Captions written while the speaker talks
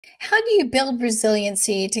How do you build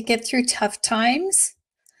resiliency to get through tough times?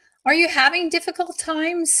 Are you having difficult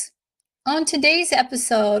times? On today's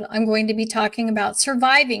episode, I'm going to be talking about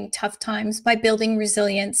surviving tough times by building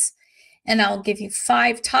resilience, and I'll give you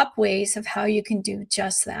 5 top ways of how you can do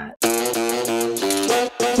just that.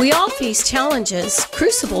 We all face challenges,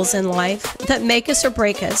 crucibles in life that make us or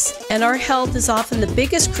break us, and our health is often the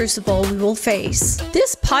biggest crucible we will face.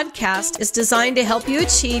 This podcast is designed to help you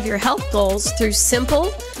achieve your health goals through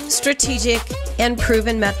simple, strategic, and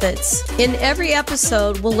proven methods. In every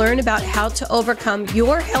episode, we'll learn about how to overcome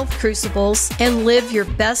your health crucibles and live your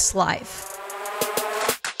best life.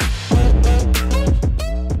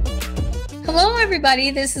 Hello,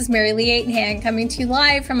 everybody. This is Mary Lee Aitenhan coming to you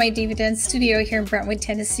live from my Dividend studio here in Brentwood,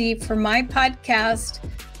 Tennessee for my podcast,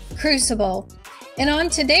 Crucible. And on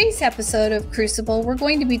today's episode of Crucible, we're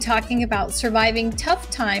going to be talking about surviving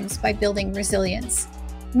tough times by building resilience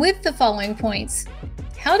with the following points: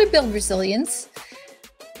 how to build resilience,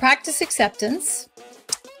 practice acceptance,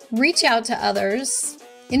 reach out to others,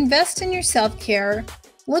 invest in your self-care,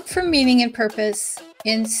 look for meaning and purpose,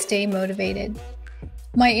 and stay motivated.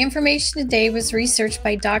 My information today was researched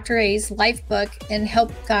by Dr. A's life book and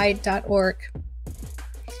helpguide.org.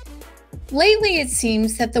 Lately, it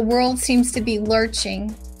seems that the world seems to be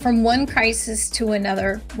lurching from one crisis to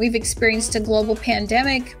another. We've experienced a global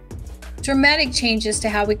pandemic, dramatic changes to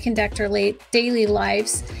how we conduct our daily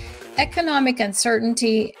lives, economic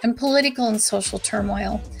uncertainty, and political and social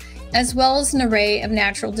turmoil, as well as an array of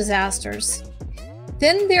natural disasters.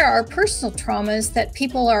 Then there are personal traumas that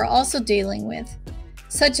people are also dealing with,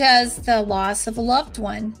 such as the loss of a loved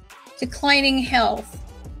one, declining health,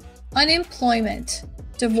 unemployment,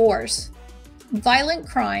 divorce, violent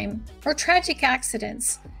crime, or tragic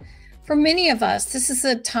accidents. For many of us, this is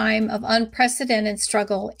a time of unprecedented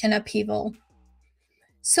struggle and upheaval.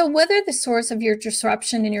 So whether the source of your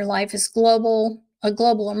disruption in your life is a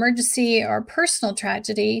global emergency, or a personal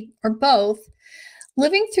tragedy, or both,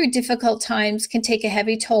 living through difficult times can take a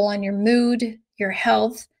heavy toll on your mood, your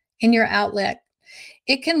health, and your outlook.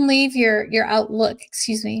 It can leave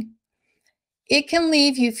It can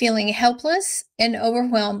leave you feeling helpless and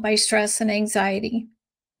overwhelmed by stress and anxiety.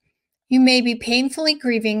 You may be painfully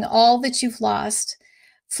grieving all that you've lost,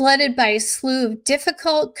 flooded by a slew of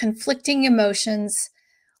difficult, conflicting emotions,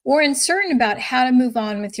 or uncertain about how to move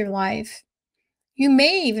on with your life. You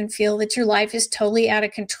may even feel that your life is totally out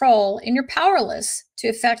of control and you're powerless to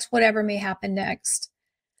affect whatever may happen next.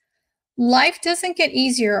 Life doesn't get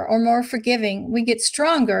easier or more forgiving. We get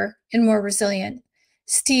stronger and more resilient.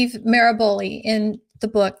 Steve Maraboli in the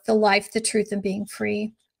book, The Life, the Truth, and Being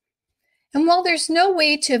Free. And while there's no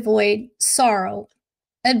way to avoid sorrow,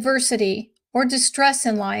 adversity, or distress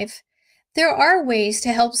in life, there are ways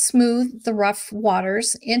to help smooth the rough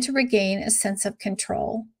waters and to regain a sense of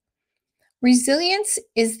control. Resilience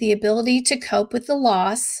is the ability to cope with the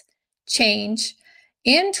loss, change,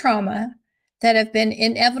 and trauma that have been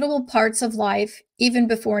inevitable parts of life even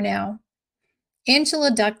before now.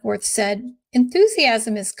 Angela Duckworth said,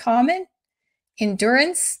 "Enthusiasm is common,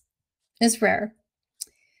 endurance is rare."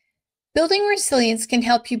 Building resilience can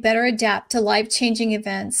help you better adapt to life-changing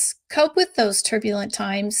events, cope with those turbulent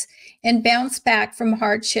times, and bounce back from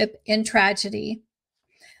hardship and tragedy.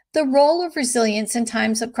 The role of resilience in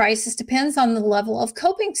times of crisis depends on the level of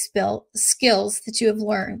coping skills that you have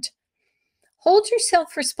learned. Hold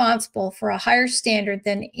yourself responsible for a higher standard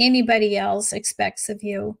than anybody else expects of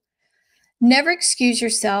you. Never excuse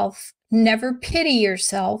yourself, never pity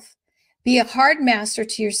yourself, be a hard master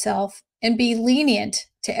to yourself, and be lenient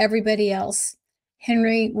to everybody else.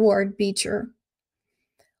 Henry Ward Beecher.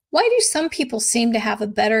 Why do some people seem to have a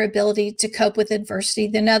better ability to cope with adversity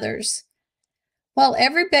than others? While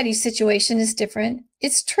everybody's situation is different,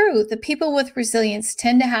 it's true that people with resilience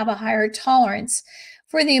tend to have a higher tolerance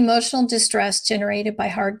for the emotional distress generated by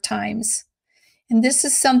hard times. And this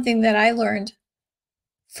is something that I learned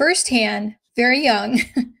firsthand, very young.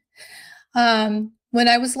 When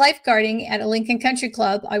I was lifeguarding at a Lincoln Country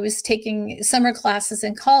Club, I was taking summer classes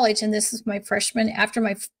in college, and this was after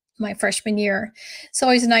my freshman year. So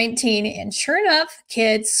I was 19, and sure enough,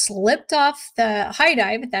 kids slipped off the high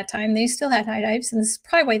dive. At that time, they still had high dives, and this is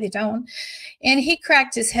probably why they don't. And he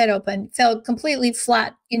cracked his head open, fell completely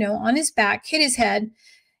flat, on his back, hit his head,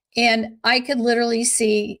 and I could literally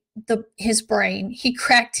see his brain. He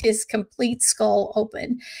cracked his complete skull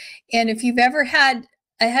open. And if you've ever had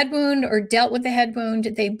a head wound or dealt with a head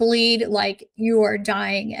wound, they bleed like you are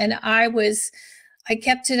dying. And I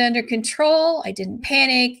kept it under control. I didn't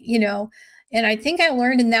panic, and I think I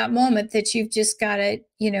learned in that moment that you've just got to,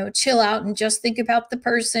 chill out and just think about the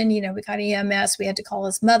person. We got EMS. We had to call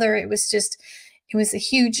his mother. it was a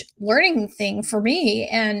huge learning thing for me,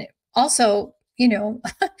 and also,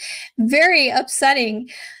 very upsetting.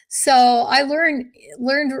 So I learned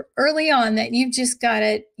early on that you've just got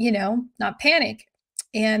to, not panic.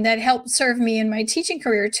 And that helped serve me in my teaching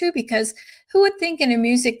career too, because who would think in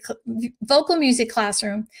a vocal music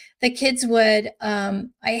classroom, the kids would, I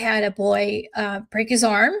had a boy break his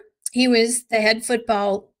arm. He was the head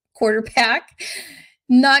football quarterback.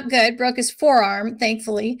 Not good, broke his forearm,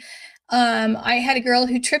 thankfully. I had a girl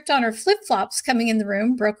who tripped on her flip-flops coming in the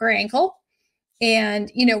room, broke her ankle.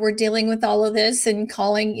 And, we're dealing with all of this and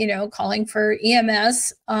calling for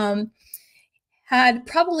EMS. Had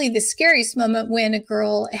probably the scariest moment when a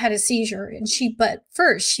girl had a seizure, but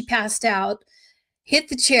first she passed out, hit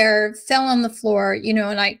the chair, fell on the floor,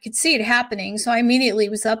 and I could see it happening. So I immediately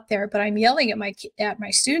was up there, but I'm yelling at my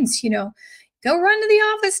students, go run to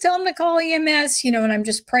the office, tell them to call EMS, and I'm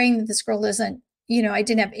just praying that this girl doesn't, I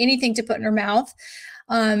didn't have anything to put in her mouth.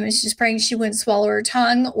 It's just praying she wouldn't swallow her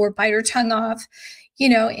tongue or bite her tongue off,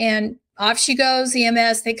 and off she goes,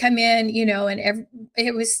 EMS, they come in, and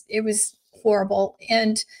it was horrible.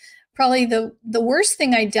 And probably the worst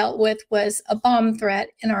thing I dealt with was a bomb threat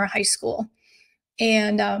in our high school.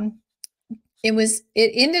 And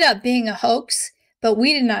it ended up being a hoax, but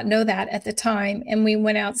we did not know that at the time. And we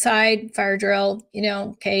went outside, fire drill,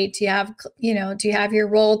 okay, do you have your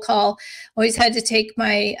roll call? Always had to take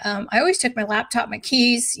I always took my laptop, my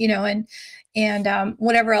keys, and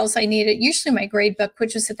whatever else I needed, usually my grade book,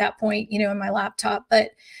 which was at that point, in my laptop, but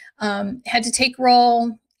had to take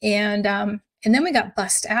roll. And then we got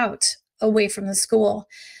bussed out away from the school,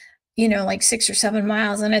 like 6 or 7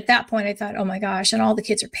 miles. And at that point I thought, oh my gosh, and all the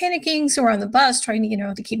kids are panicking. So we're on the bus trying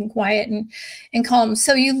to, to keep them quiet and calm.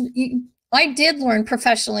 So I did learn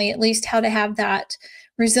professionally, at least, how to have that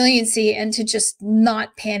resiliency and to just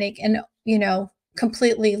not panic and,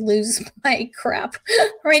 completely lose my crap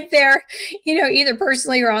right there, either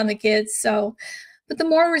personally or on the kids. So, but the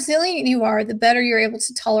more resilient you are, the better you're able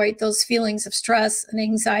to tolerate those feelings of stress and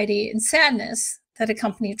anxiety and sadness that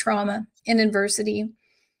accompany trauma and adversity.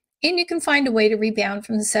 And you can find a way to rebound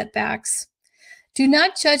from the setbacks. Do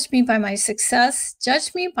not judge me by my success.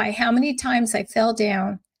 Judge me by how many times I fell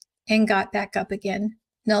down and got back up again.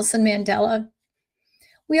 Nelson Mandela.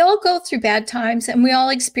 We all go through bad times, and we all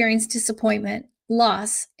experience disappointment,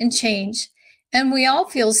 loss, and change. And we all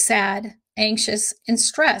feel sad, anxious, and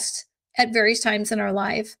stressed at various times in our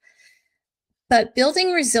life. But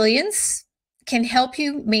building resilience can help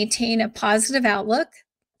you maintain a positive outlook,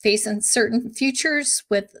 face uncertain futures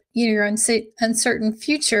with your uncertain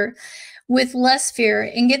future with less fear,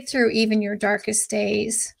 and get through even your darkest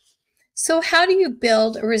days. So how do you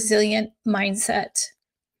build a resilient mindset?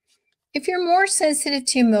 If you're more sensitive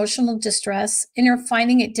to emotional distress and you're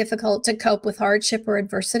finding it difficult to cope with hardship or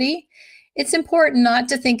adversity, it's important not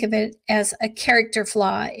to think of it as a character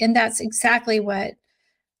flaw, and that's exactly what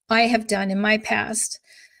I have done in my past.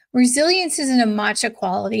 Resilience isn't a macho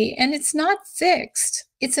quality, and it's not fixed.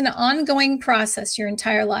 It's an ongoing process your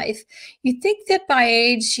entire life. You think that by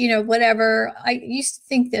age, whatever, I used to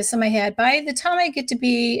think this in my head, by the time I get to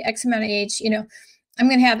be X amount of age, I'm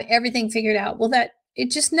going to have everything figured out. Well,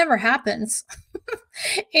 it just never happens.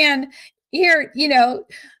 And here,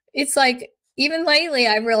 it's like, even lately,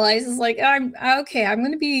 I realized it's like, I'm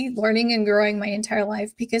going to be learning and growing my entire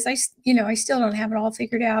life, because I still don't have it all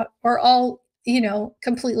figured out or all,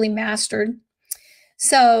 completely mastered.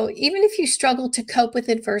 So even if you struggle to cope with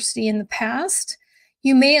adversity in the past,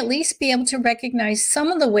 you may at least be able to recognize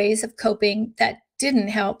some of the ways of coping that didn't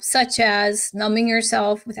help, such as numbing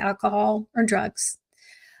yourself with alcohol or drugs.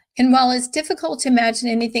 And while it's difficult to imagine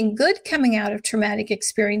anything good coming out of traumatic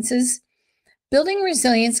experiences, building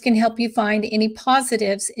resilience can help you find any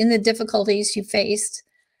positives in the difficulties you faced.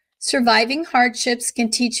 Surviving hardships can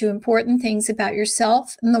teach you important things about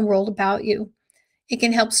yourself and the world about you. It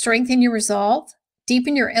can help strengthen your resolve,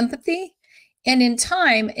 deepen your empathy, and in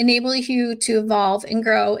time, enable you to evolve and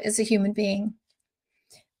grow as a human being.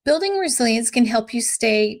 Building resilience can help you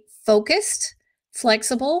stay focused,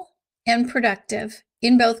 flexible, and productive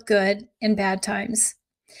in both good and bad times.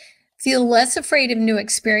 Feel less afraid of new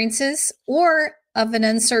experiences or of an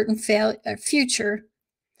uncertain future.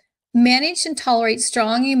 Manage and tolerate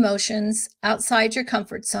strong emotions outside your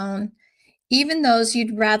comfort zone, even those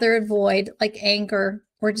you'd rather avoid, like anger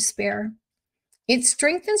or despair. It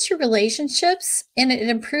strengthens your relationships and it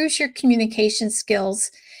improves your communication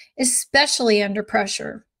skills, especially under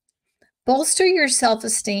pressure. Bolster your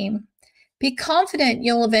self-esteem. Be confident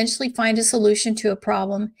you'll eventually find a solution to a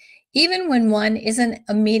problem, even when one isn't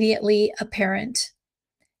immediately apparent.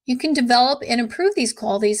 You can develop and improve these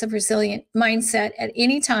qualities of resilient mindset at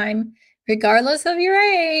any time, regardless of your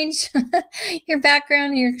age, your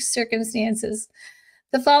background, and your circumstances.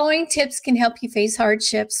 The following tips can help you face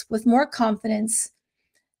hardships with more confidence,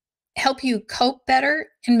 help you cope better,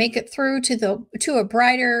 and make it through to a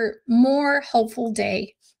brighter, more hopeful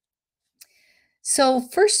day. So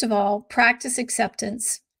first of all, practice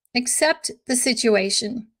acceptance. Accept the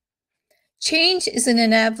situation. Change is an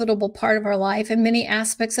inevitable part of our life, and many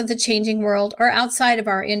aspects of the changing world are outside of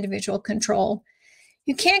our individual control.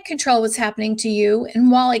 You can't control what's happening to you,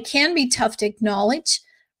 and while it can be tough to acknowledge,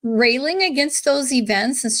 railing against those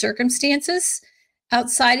events and circumstances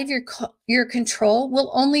outside of your control will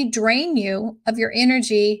only drain you of your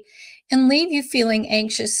energy and leave you feeling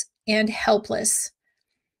anxious and helpless.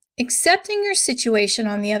 Accepting your situation,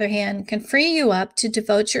 on the other hand, can free you up to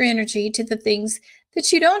devote your energy to the things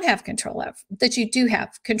that you don't have control of, that you do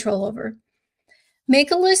have control over. Make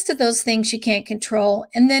a list of those things you can't control,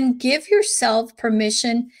 and then give yourself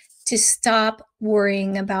permission to stop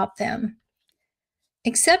worrying about them.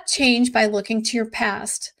 Accept change by looking to your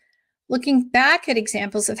past, looking back at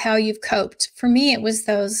examples of how you've coped. For me, it was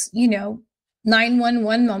those,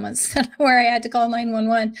 911 moments where I had to call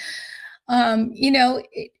 911,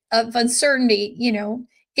 of uncertainty.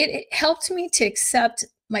 It helped me to accept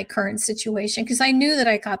my current situation because I knew that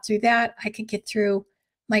I got through that. I could get through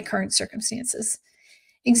my current circumstances.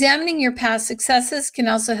 Examining your past successes can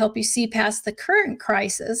also help you see past the current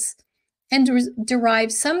crisis and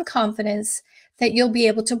derive some confidence that you'll be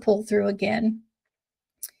able to pull through again.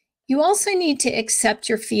 You also need to accept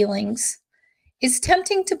your feelings. It's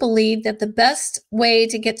tempting to believe that the best way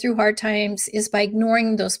to get through hard times is by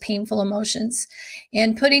ignoring those painful emotions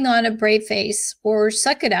and putting on a brave face or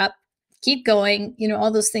suck it up, keep going,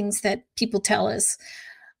 all those things that people tell us.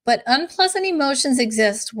 But unpleasant emotions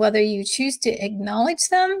exist whether you choose to acknowledge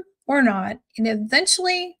them or not, and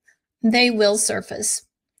eventually they will surface.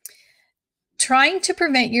 Trying to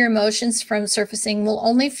prevent your emotions from surfacing will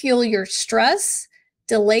only fuel your stress,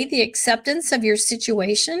 delay the acceptance of your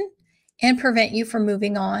situation, and prevent you from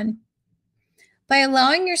moving on. By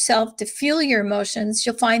allowing yourself to feel your emotions,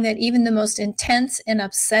 you'll find that even the most intense and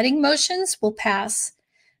upsetting emotions will pass.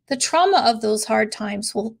 The trauma of those hard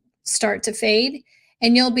times will start to fade,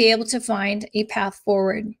 and you'll be able to find a path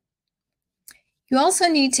forward. You also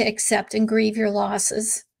need to accept and grieve your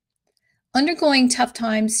losses. Undergoing tough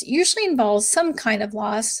times usually involves some kind of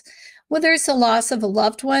loss, whether it's the loss of a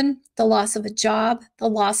loved one, the loss of a job, the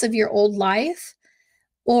loss of your old life,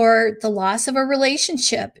 or the loss of a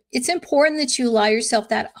relationship. It's important that you allow yourself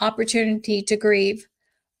that opportunity to grieve.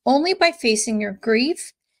 Only by facing your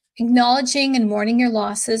grief, acknowledging and mourning your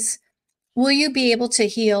losses, will you be able to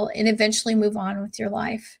heal and eventually move on with your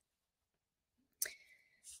life.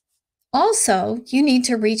 Also, you need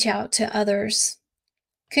to reach out to others.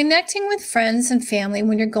 Connecting with friends and family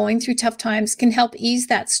when you're going through tough times can help ease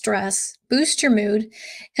that stress, boost your mood,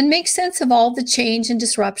 and make sense of all the change and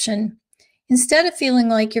disruption. Instead of feeling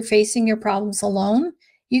like you're facing your problems alone,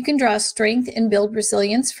 you can draw strength and build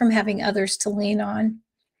resilience from having others to lean on.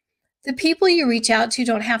 The people you reach out to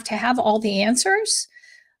don't have to have all the answers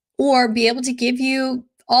or be able to give you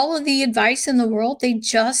all of the advice in the world. They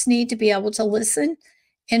just need to be able to listen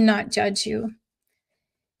and not judge you.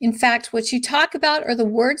 In fact, what you talk about or the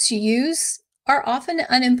words you use are often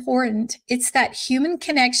unimportant. It's that human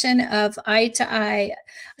connection of eye to eye,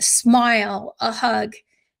 a smile, a hug.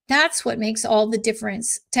 That's what makes all the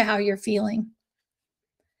difference to how you're feeling.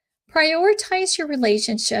 Prioritize your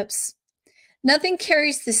relationships. Nothing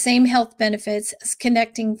carries the same health benefits as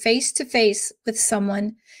connecting face-to-face with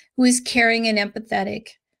someone who is caring and empathetic.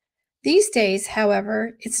 These days,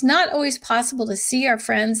 however, it's not always possible to see our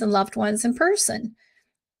friends and loved ones in person.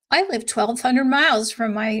 I live 1,200 miles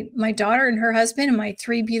from my daughter and her husband and my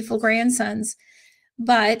 3 beautiful grandsons,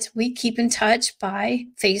 but we keep in touch by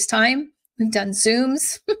FaceTime. We've done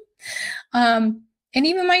Zooms. And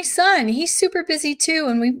even my son, he's super busy too.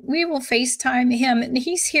 And we will FaceTime him. And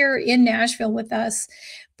he's here in Nashville with us,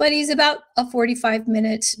 but he's about a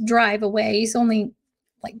 45-minute drive away. He's only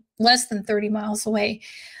like less than 30 miles away.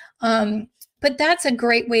 But that's a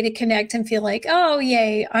great way to connect and feel like, oh,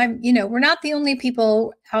 yay, we're not the only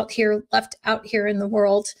people left out here in the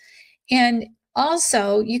world. And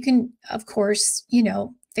also you can, of course,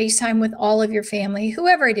 FaceTime with all of your family,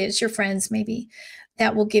 whoever it is, your friends maybe,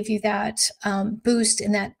 that will give you that boost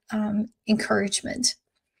and that encouragement.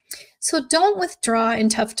 So don't withdraw in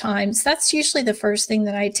tough times. That's usually the first thing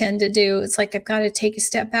that I tend to do. It's like I've got to take a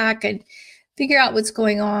step back and figure out what's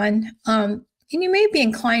going on. And you may be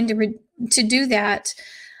inclined to do that,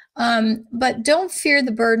 but don't fear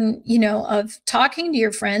the burden, of talking to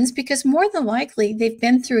your friends, because more than likely they've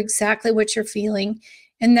been through exactly what you're feeling,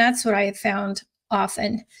 And that's what I have found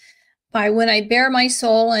often. By when I bare my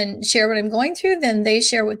soul and share what I'm going through, then they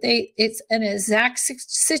share it's an exact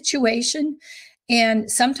situation.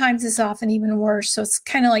 And sometimes it's often even worse. So it's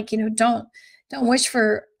kind of like, don't wish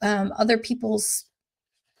for other people's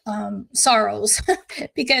sorrows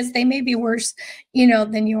because they may be worse,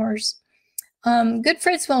 than yours. Good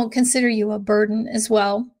friends won't consider you a burden as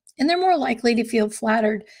well. And they're more likely to feel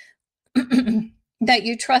flattered that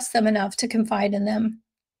you trust them enough to confide in them.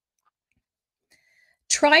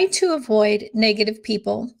 Try to avoid negative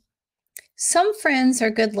people. Some friends are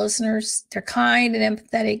good listeners. They're kind and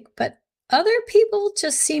empathetic, but other people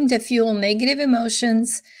just seem to fuel negative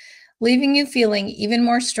emotions, leaving you feeling even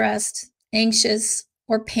more stressed, anxious,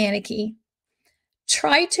 or panicky.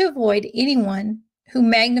 Try to avoid anyone who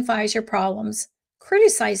magnifies your problems,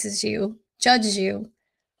 criticizes you, judges you,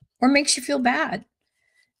 or makes you feel bad,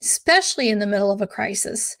 especially in the middle of a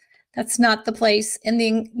crisis. That's not the place and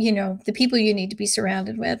the people you need to be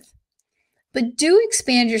surrounded with. But do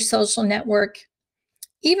expand your social network.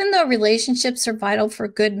 Even though relationships are vital for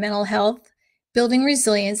good mental health, building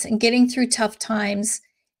resilience, and getting through tough times,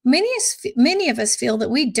 many of us feel that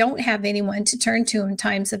we don't have anyone to turn to in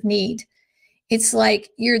times of need. It's like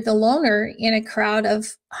you're the loner in a crowd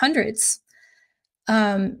of hundreds.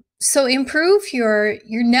 So improve your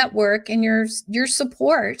network and your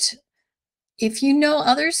support. If you know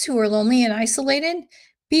others who are lonely and isolated,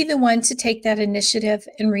 be the one to take that initiative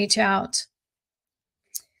and reach out.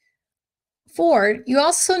 4, you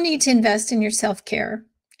also need to invest in your self-care.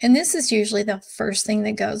 And this is usually the first thing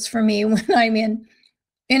that goes for me when I'm in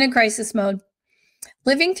a crisis mode.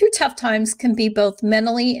 Living through tough times can be both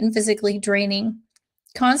mentally and physically draining.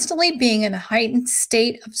 Constantly being in a heightened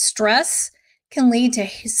state of stress can lead to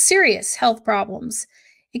serious health problems.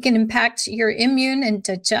 It can impact your immune and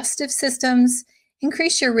digestive systems,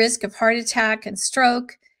 increase your risk of heart attack and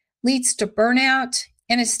stroke, leads to burnout,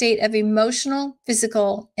 and a state of emotional,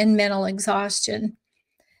 physical, and mental exhaustion.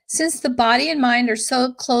 Since the body and mind are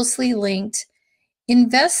so closely linked,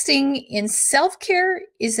 investing in self-care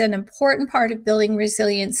is an important part of building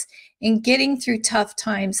resilience and getting through tough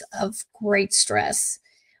times of great stress.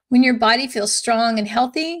 When your body feels strong and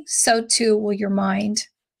healthy, so too will your mind.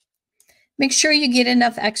 Make sure you get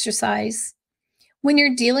enough exercise. When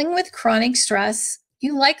you're dealing with chronic stress,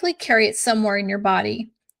 you likely carry it somewhere in your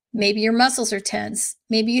body. Maybe your muscles are tense.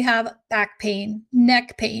 Maybe you have back pain,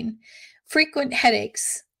 neck pain, frequent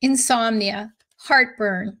headaches, insomnia,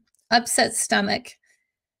 heartburn, upset stomach.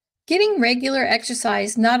 Getting regular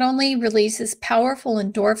exercise not only releases powerful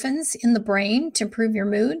endorphins in the brain to improve your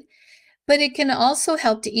mood, but it can also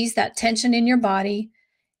help to ease that tension in your body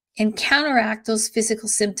and counteract those physical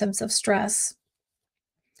symptoms of stress.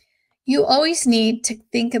 You always need to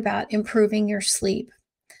think about improving your sleep.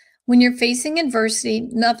 When you're facing adversity,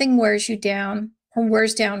 nothing wears you down or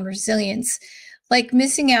wears down resilience, like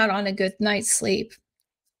missing out on a good night's sleep.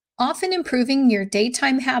 Often improving your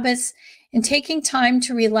daytime habits and taking time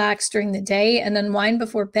to relax during the day and unwind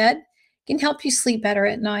before bed can help you sleep better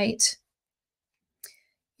at night.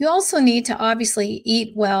 You also need to obviously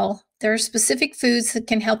eat well. There are specific foods that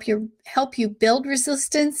can help you build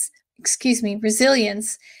resilience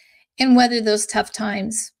and weather those tough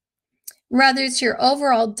times. Rather, it's your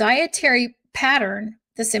overall dietary pattern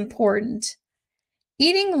that's important.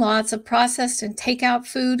 Eating lots of processed and takeout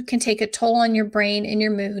food can take a toll on your brain and your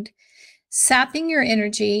mood, sapping your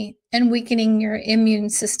energy and weakening your immune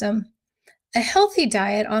system. A healthy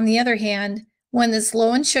diet, on the other hand, one that's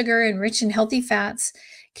low in sugar and rich in healthy fats,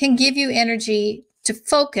 can give you energy to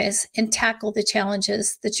focus and tackle the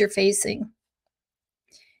challenges that you're facing.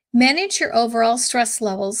 Manage your overall stress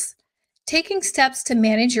levels. Taking steps to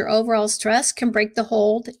manage your overall stress can break the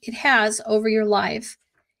hold it has over your life,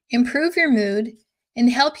 improve your mood, and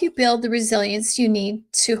help you build the resilience you need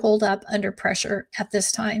to hold up under pressure at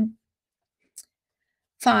this time.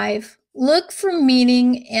 5, look for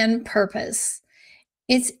meaning and purpose.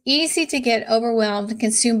 It's easy to get overwhelmed and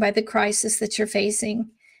consumed by the crisis that you're facing.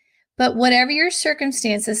 But whatever your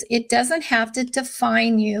circumstances, it doesn't have to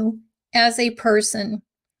define you as a person.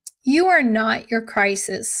 You are not your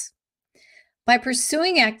crisis. By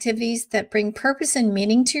pursuing activities that bring purpose and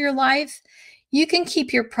meaning to your life, you can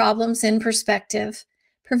keep your problems in perspective,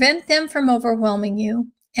 prevent them from overwhelming you,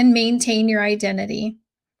 and maintain your identity.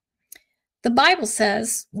 The Bible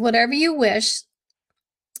says, whatever you wish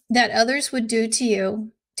that others would do to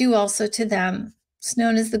you, do also to them. It's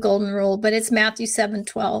known as the golden rule, but it's Matthew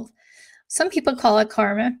 7:12. Some people call it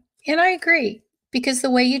karma, and I agree, because the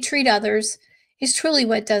way you treat others is truly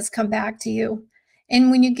what does come back to you. And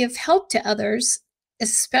when you give help to others,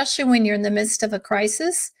 especially when you're in the midst of a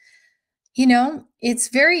crisis, It's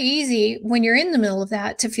very easy when you're in the middle of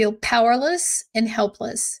that to feel powerless and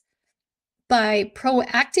helpless. By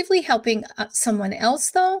proactively helping someone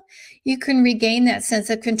else, though, you can regain that sense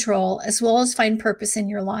of control as well as find purpose in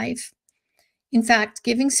your life. In fact,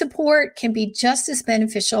 giving support can be just as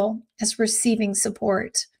beneficial as receiving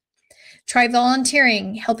support. Try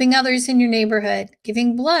volunteering, helping others in your neighborhood,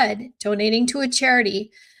 giving blood, donating to a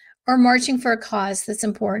charity, or marching for a cause that's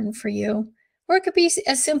important for you. Or it could be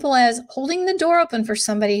as simple as holding the door open for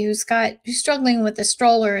somebody who's struggling with a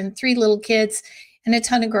stroller and 3 little kids and a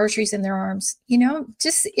ton of groceries in their arms.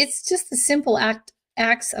 It's just the simple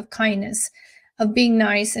acts of kindness, of being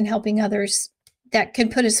nice and helping others that can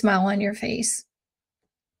put a smile on your face.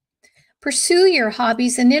 Pursue your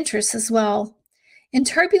hobbies and interests as well. In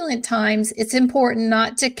turbulent times, it's important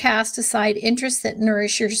not to cast aside interests that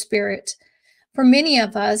nourish your spirit. For many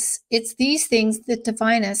of us, it's these things that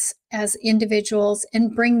define us as individuals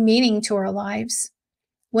and bring meaning to our lives.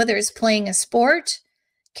 Whether it's playing a sport,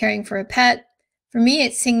 caring for a pet, for me,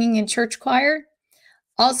 it's singing in church choir,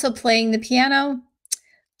 also playing the piano.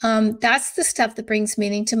 That's the stuff that brings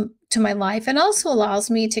meaning to my life and also allows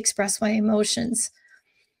me to express my emotions,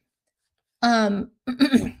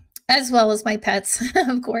 as well as my pets,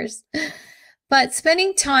 of course. But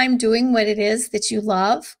spending time doing what it is that you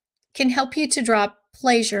love can help you to draw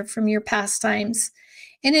pleasure from your pastimes,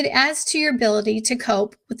 and it adds to your ability to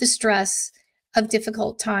cope with the stress of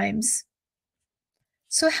difficult times.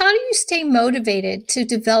 So how do you stay motivated to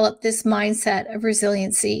develop this mindset of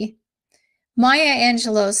resiliency? Maya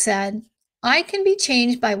Angelou said, "I can be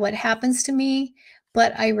changed by what happens to me,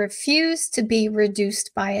 but I refuse to be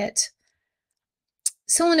reduced by it."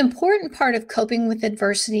 So an important part of coping with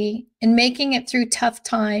adversity and making it through tough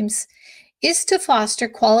times is to foster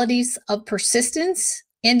qualities of persistence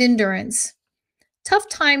and endurance. Tough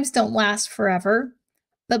times don't last forever,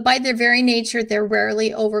 but by their very nature, they're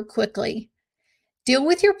rarely over quickly. Deal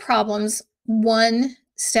with your problems one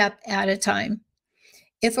step at a time.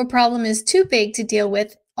 If a problem is too big to deal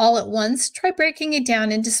with all at once, try breaking it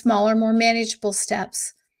down into smaller, more manageable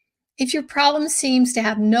steps. If your problem seems to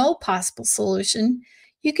have no possible solution,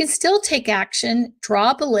 you can still take action, draw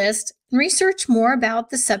up a list, and research more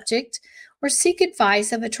about the subject, or seek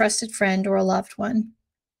advice of a trusted friend or a loved one.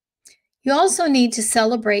 You also need to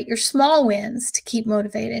celebrate your small wins to keep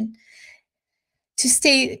motivated. To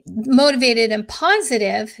stay motivated and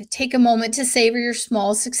positive, take a moment to savor your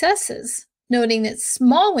small successes, noting that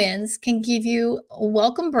small wins can give you a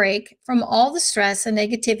welcome break from all the stress and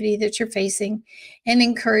negativity that you're facing and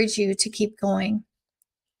encourage you to keep going.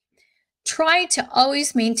 Try to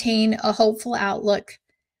always maintain a hopeful outlook.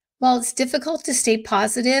 While it's difficult to stay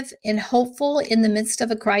positive and hopeful in the midst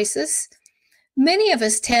of a crisis, many of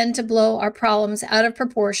us tend to blow our problems out of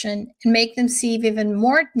proportion and make them seem even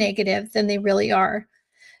more negative than they really are.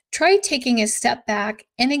 Try taking a step back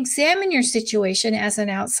and examine your situation as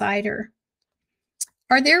an outsider.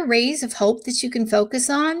 Are there rays of hope that you can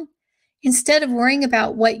focus on? Instead of worrying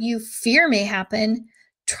about what you fear may happen,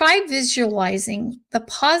 try visualizing the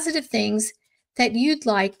positive things that you'd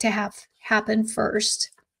like to have happen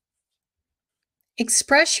first.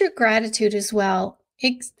 Express your gratitude as well.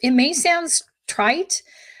 It may sound trite,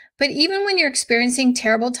 but even when you're experiencing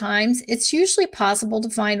terrible times, it's usually possible to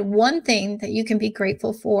find one thing that you can be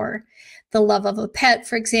grateful for. The love of a pet,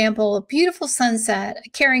 for example, a beautiful sunset, a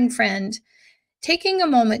caring friend. Taking a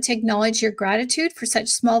moment to acknowledge your gratitude for such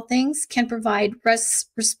small things can provide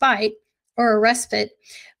respite or a respite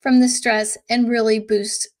from the stress and really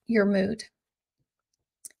boost your mood.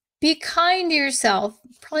 Be kind to yourself,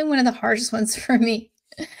 probably one of the hardest ones for me.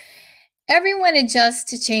 Everyone adjusts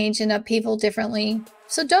to change and upheaval differently,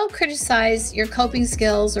 so don't criticize your coping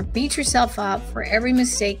skills or beat yourself up for every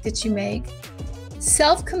mistake that you make.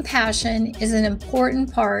 Self-compassion is an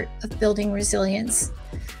important part of building resilience,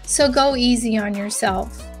 so go easy on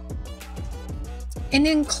yourself. And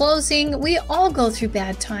in closing, we all go through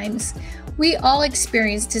bad times. We all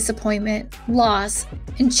experience disappointment, loss,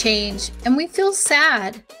 and change, and we feel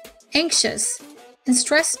sad, anxious, and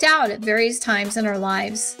stressed out at various times in our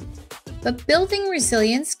lives. But building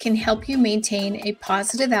resilience can help you maintain a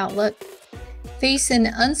positive outlook, face an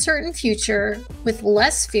uncertain future with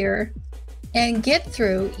less fear, and get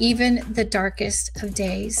through even the darkest of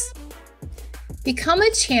days. Become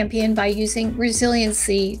a champion by using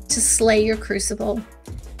resiliency to slay your crucible.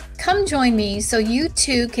 Come join me so you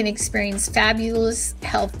too can experience fabulous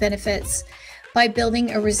health benefits by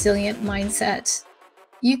building a resilient mindset.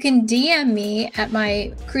 You can DM me at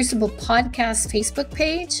my Crucible podcast Facebook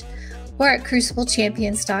page or at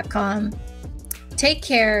cruciblechampions.com. Take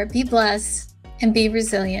care, be blessed, and be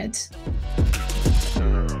resilient.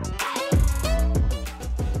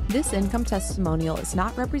 This income testimonial is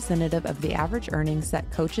not representative of the average earnings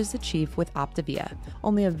that coaches achieve with Optavia.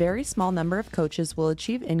 Only a very small number of coaches will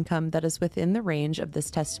achieve income that is within the range of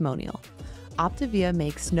this testimonial. Optavia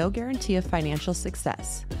makes no guarantee of financial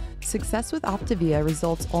success. Success with Optavia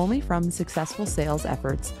results only from successful sales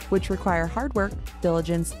efforts, which require hard work,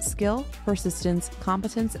 diligence, skill, persistence,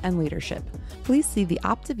 competence, and leadership. Please see the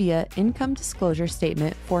Optavia income disclosure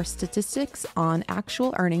statement for statistics on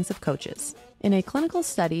actual earnings of coaches. In a clinical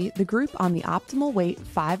study, the group on the Optimal Weight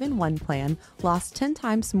 5-in-1 plan lost 10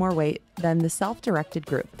 times more weight than the self-directed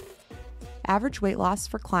group. Average weight loss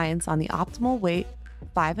for clients on the Optimal Weight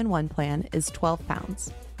 5-in-1 plan is 12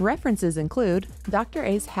 pounds. References include Dr.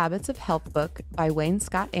 A's Habits of Health book by Wayne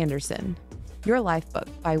Scott Anderson, Your Life book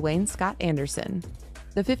by Wayne Scott Anderson,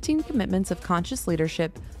 The 15 Commitments of Conscious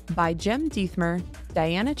Leadership by Jem Diethmer,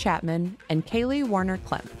 Diana Chapman, and Kaylee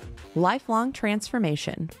Warner-Klemp, Lifelong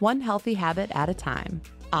Transformation, One Healthy Habit at a Time,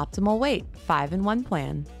 Optimal Weight 5-in-1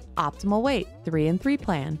 plan, Optimal Weight 3-in-3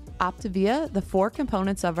 plan, Optavia, the 4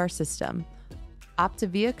 components of our system,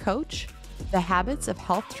 Optavia Coach, The Habits of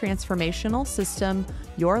Health Transformational System,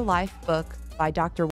 Your Life book by Dr.